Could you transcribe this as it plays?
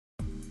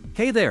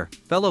Hey there,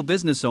 fellow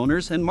business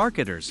owners and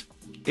marketers.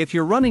 If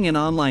you're running an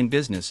online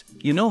business,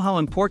 you know how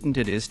important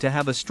it is to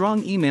have a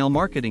strong email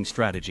marketing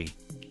strategy.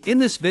 In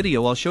this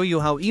video, I'll show you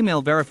how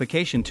email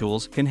verification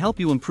tools can help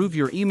you improve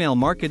your email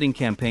marketing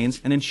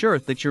campaigns and ensure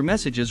that your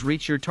messages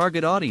reach your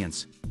target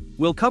audience.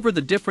 We'll cover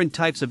the different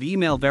types of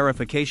email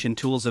verification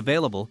tools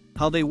available,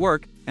 how they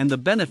work, and the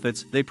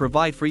benefits they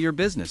provide for your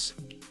business.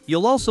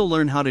 You'll also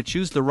learn how to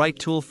choose the right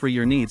tool for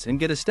your needs and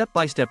get a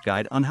step-by-step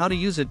guide on how to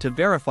use it to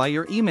verify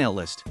your email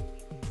list.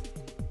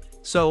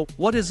 So,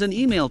 what is an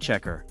email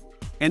checker?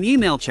 An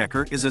email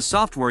checker is a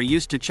software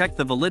used to check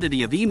the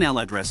validity of email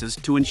addresses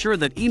to ensure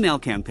that email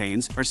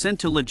campaigns are sent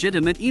to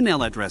legitimate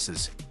email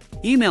addresses.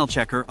 Email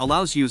Checker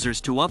allows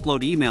users to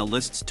upload email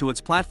lists to its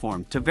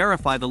platform to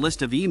verify the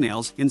list of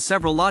emails in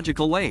several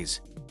logical ways.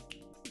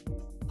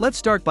 Let's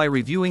start by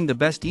reviewing the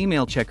best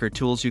email checker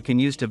tools you can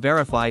use to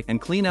verify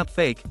and clean up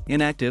fake,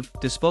 inactive,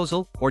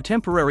 disposal, or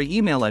temporary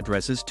email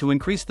addresses to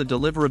increase the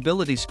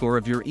deliverability score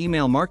of your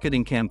email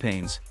marketing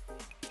campaigns.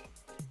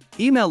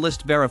 Email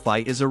List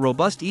Verify is a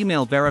robust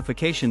email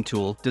verification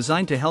tool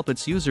designed to help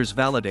its users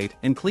validate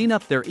and clean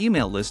up their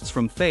email lists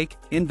from fake,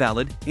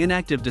 invalid,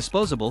 inactive,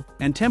 disposable,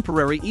 and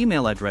temporary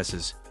email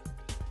addresses.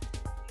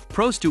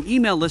 Pros to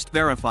Email List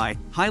Verify: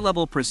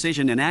 high-level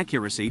precision and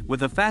accuracy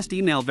with a fast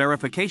email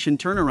verification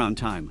turnaround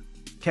time.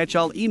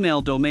 Catch-all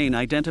email domain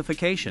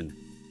identification.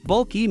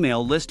 Bulk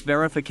email list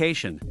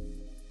verification.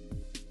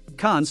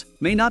 Cons: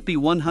 may not be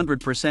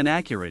 100%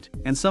 accurate,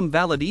 and some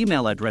valid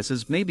email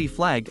addresses may be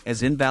flagged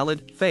as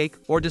invalid, fake,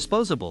 or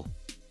disposable.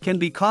 Can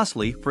be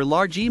costly for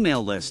large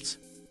email lists.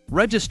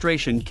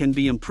 Registration can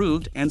be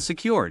improved and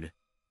secured.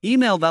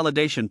 Email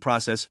validation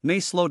process may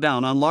slow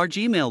down on large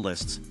email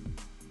lists.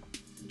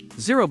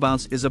 Zero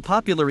Bounce is a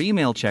popular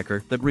email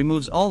checker that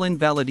removes all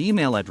invalid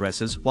email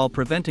addresses while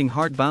preventing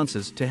hard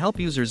bounces to help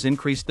users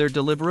increase their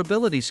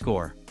deliverability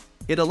score.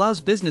 It allows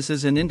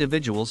businesses and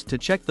individuals to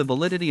check the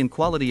validity and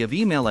quality of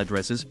email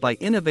addresses by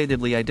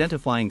innovatively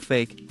identifying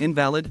fake,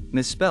 invalid,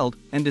 misspelled,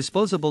 and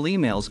disposable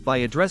emails by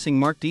addressing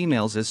marked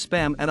emails as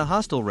spam at a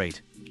hostile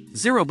rate.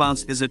 Zero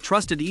Bounce is a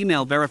trusted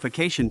email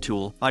verification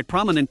tool by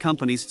prominent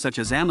companies such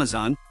as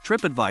Amazon,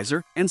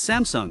 TripAdvisor, and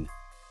Samsung.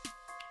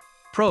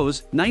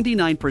 Pros: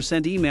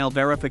 99% email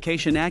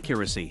verification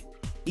accuracy.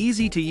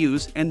 Easy to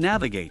use and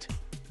navigate.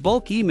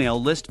 Bulk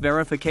email list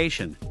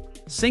verification.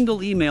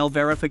 Single email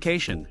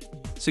verification.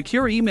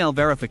 Secure email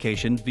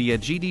verification via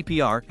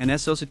GDPR and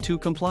SOC 2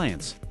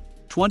 compliance.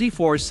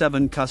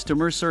 24/7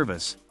 customer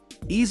service.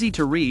 Easy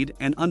to read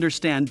and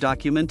understand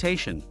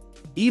documentation.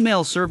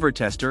 Email server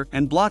tester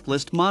and block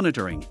list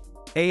monitoring.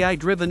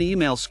 AI-driven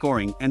email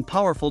scoring and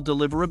powerful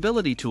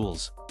deliverability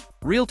tools.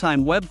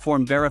 Real-time web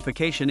form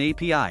verification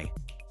API.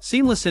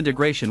 Seamless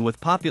integration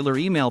with popular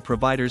email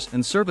providers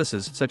and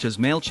services such as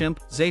MailChimp,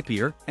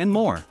 Zapier, and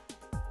more.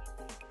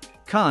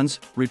 Cons: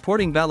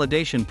 reporting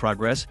validation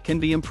progress can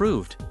be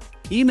improved.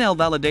 Email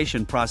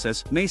validation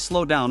process may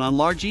slow down on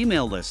large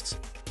email lists.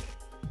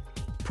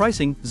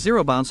 Pricing: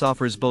 Zero Bounce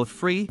offers both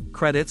free,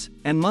 credits,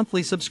 and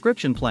monthly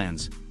subscription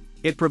plans.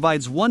 It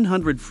provides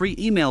 100 free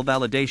email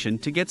validation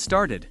to get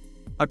started.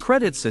 A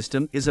credit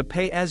system is a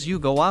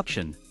pay-as-you-go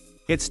option.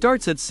 It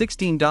starts at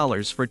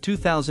 $16 for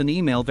 2,000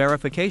 email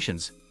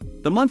verifications.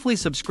 The monthly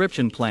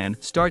subscription plan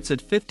starts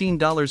at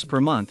 $15 per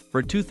month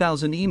for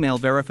 2,000 email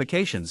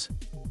verifications.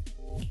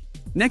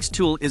 Next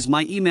tool is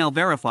My Email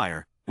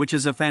Verifier, which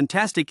is a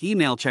fantastic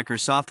email checker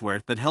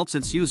software that helps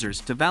its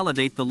users to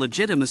validate the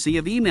legitimacy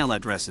of email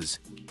addresses.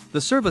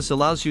 The service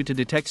allows you to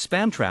detect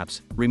spam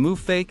traps, remove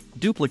fake,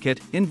 duplicate,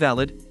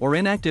 invalid, or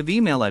inactive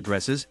email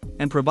addresses,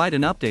 and provide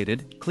an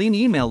updated, clean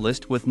email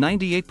list with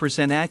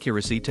 98%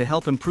 accuracy to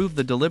help improve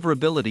the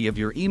deliverability of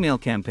your email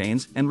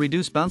campaigns and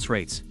reduce bounce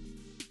rates.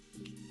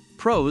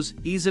 Pros: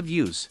 ease of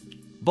use.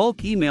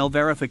 Bulk email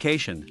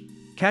verification.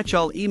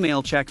 Catch-all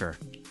email checker.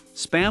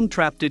 Spam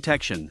trap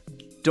detection.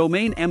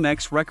 Domain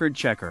MX record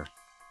checker.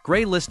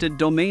 Gray-listed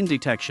domain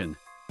detection.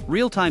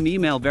 Real-time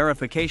email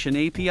verification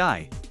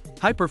API.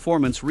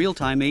 High-performance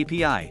real-time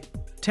API.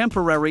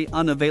 Temporary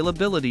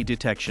unavailability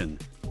detection.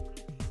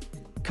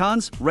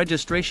 Cons: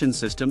 registration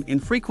system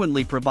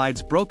infrequently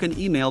provides broken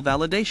email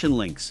validation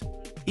links.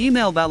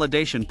 Email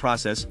validation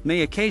process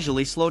may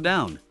occasionally slow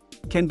down.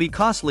 Can be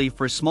costly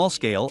for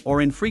small-scale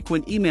or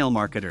infrequent email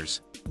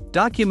marketers.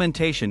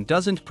 Documentation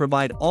doesn't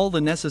provide all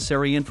the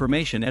necessary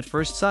information at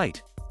first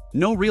sight.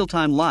 No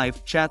real-time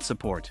live chat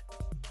support.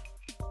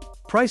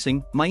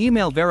 Pricing: My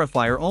Email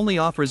Verifier only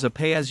offers a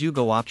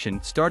pay-as-you-go option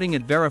starting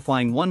at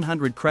verifying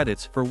 100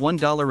 credits for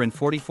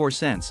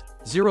 $1.44,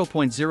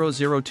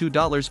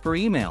 $0.002 per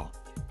email.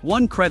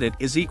 1 credit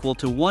is equal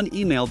to 1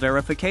 email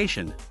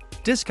verification.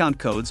 Discount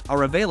codes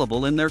are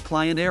available in their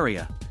client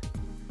area.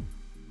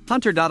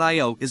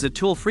 Hunter.io is a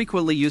tool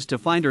frequently used to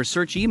find or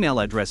search email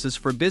addresses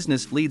for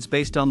business leads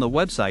based on the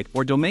website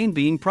or domain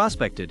being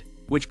prospected,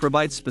 which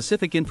provides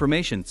specific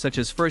information such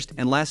as first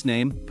and last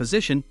name,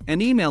 position,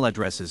 and email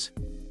addresses.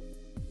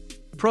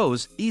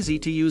 Pros: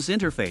 easy-to-use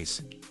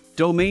interface.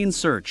 Domain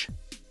search.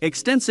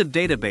 Extensive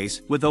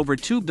database with over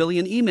 2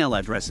 billion email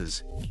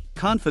addresses.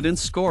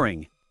 Confidence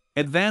scoring.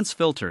 Advanced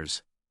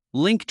filters.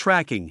 Link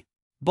tracking.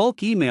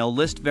 Bulk email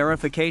list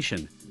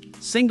verification.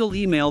 Single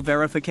email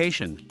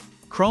verification.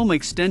 Chrome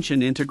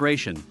extension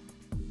integration.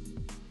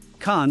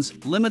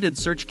 Cons: limited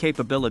search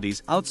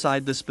capabilities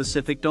outside the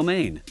specific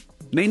domain.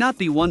 May not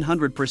be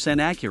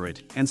 100%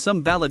 accurate, and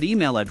some valid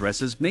email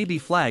addresses may be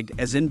flagged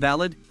as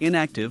invalid,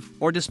 inactive,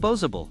 or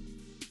disposable.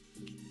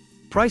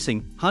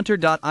 Pricing: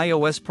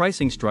 Hunter.iOS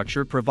pricing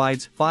structure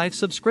provides 5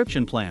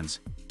 subscription plans.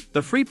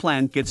 The free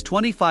plan gets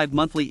 25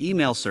 monthly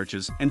email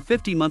searches and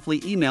 50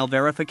 monthly email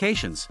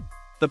verifications.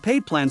 The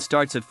paid plan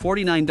starts at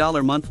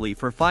 $49 monthly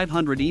for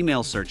 500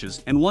 email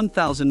searches and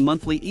 1,000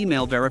 monthly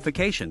email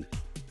verification.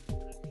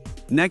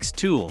 Next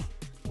tool.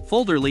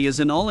 Folderly is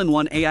an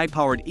all-in-one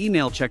AI-powered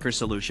email checker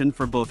solution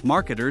for both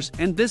marketers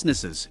and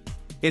businesses.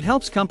 It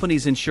helps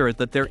companies ensure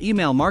that their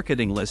email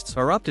marketing lists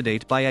are up to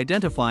date by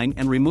identifying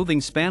and removing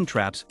spam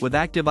traps with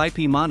active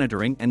IP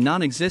monitoring and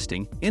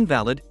non-existing,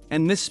 invalid,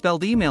 and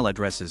misspelled email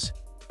addresses.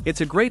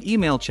 It's a great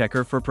email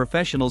checker for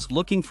professionals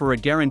looking for a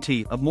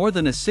guarantee of more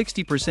than a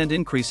 60%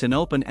 increase in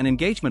open and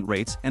engagement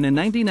rates and a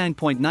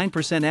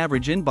 99.9%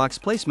 average inbox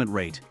placement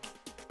rate.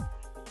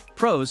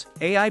 Pros: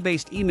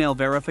 AI-based email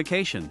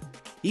verification.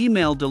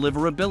 Email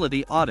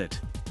deliverability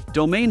audit.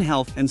 Domain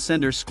health and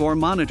sender score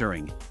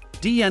monitoring.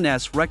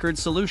 DNS record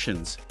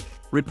solutions.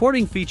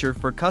 Reporting feature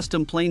for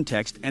custom plain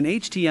text and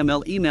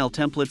HTML email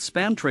template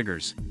spam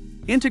triggers.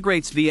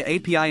 Integrates via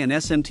API and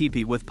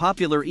SMTP with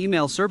popular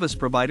email service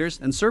providers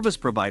and service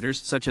providers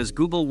such as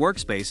Google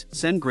Workspace,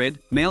 SendGrid,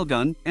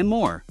 Mailgun, and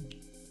more.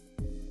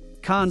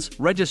 Cons: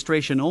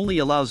 registration only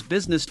allows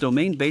business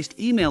domain-based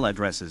email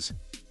addresses.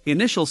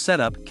 Initial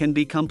setup can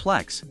be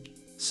complex.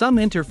 Some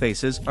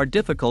interfaces are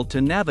difficult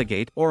to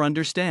navigate or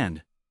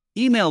understand.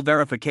 Email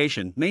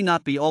verification may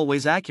not be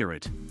always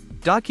accurate.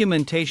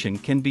 Documentation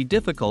can be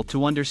difficult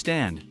to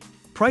understand.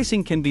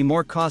 Pricing can be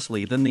more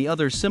costly than the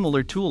other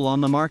similar tool on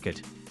the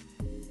market.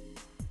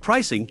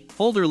 Pricing: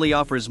 Folderly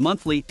offers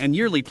monthly and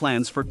yearly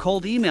plans for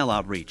cold email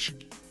outreach.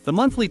 The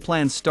monthly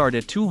plans start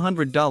at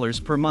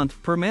 $200 per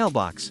month per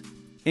mailbox.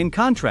 In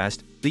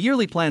contrast, the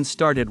yearly plans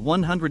start at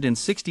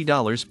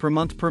 $160 per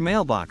month per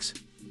mailbox.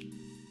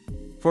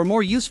 For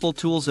more useful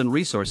tools and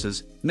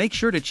resources, make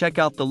sure to check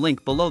out the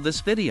link below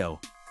this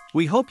video.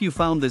 We hope you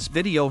found this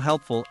video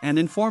helpful and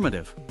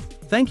informative.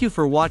 Thank you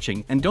for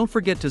watching, and don't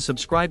forget to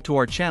subscribe to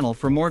our channel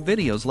for more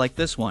videos like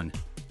this one.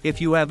 If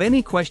you have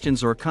any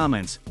questions or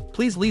comments,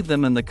 please leave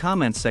them in the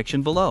comments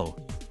section below.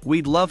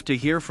 We'd love to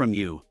hear from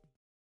you.